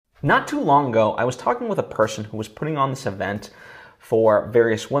Not too long ago, I was talking with a person who was putting on this event for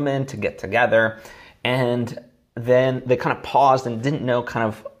various women to get together, and then they kind of paused and didn't know kind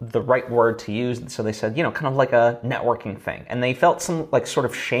of the right word to use. And so they said, kind of like a networking thing. And they felt some like sort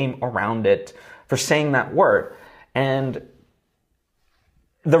of shame around it for saying that word. And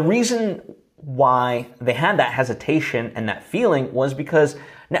the reason why they had that hesitation and that feeling was because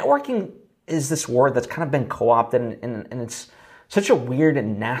networking is this word that's kind of been co-opted, and it's such a weird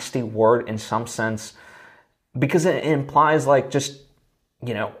and nasty word in some sense, because it implies like just,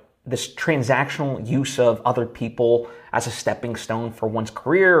 this transactional use of other people as a stepping stone for one's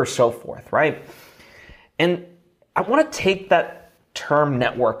career or so forth, right? And I want to take that term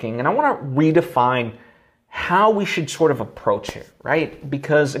networking and I want to redefine how we should sort of approach it, right?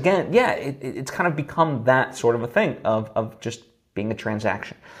 Because again, it's kind of become that sort of a thing of just being a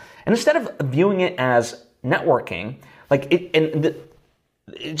transaction. And instead of viewing it as networking, the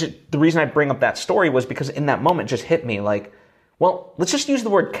reason I bring up that story was because in that moment it just hit me like, well, let's just use the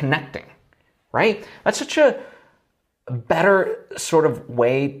word connecting, right? That's such a better sort of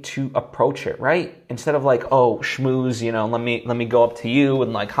way to approach it, right? Instead of like, oh, schmooze, let me go up to you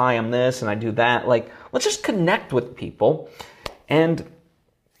and like, hi, I'm this and I do that. Like, let's just connect with people and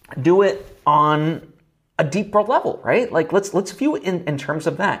do it on a deeper level, right? Like, let's view it in terms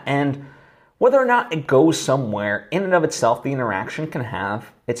of that. And whether or not it goes somewhere, in and of itself, the interaction can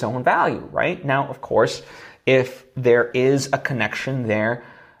have its own value, right? Now, of course, if there is a connection there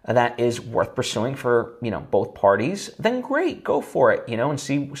that is worth pursuing for, both parties, then great, go for it, and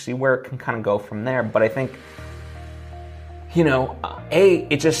see where it can kind of go from there. But I think,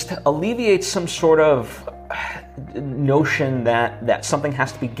 it just alleviates some sort of notion that something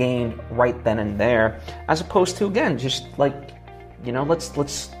has to be gained right then and there, as opposed to, again, just like,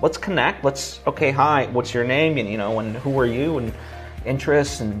 let's connect. Okay, hi, what's your name? And who are you? And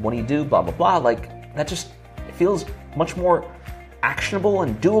interests and what do you do? Blah, blah, blah. Like, that just feels much more actionable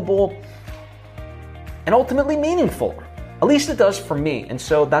and doable and ultimately meaningful. At least it does for me. And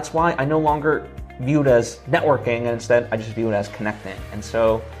so that's why I no longer view it as networking, and instead I just view it as connecting. And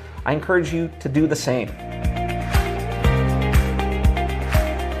so I encourage you to do the same.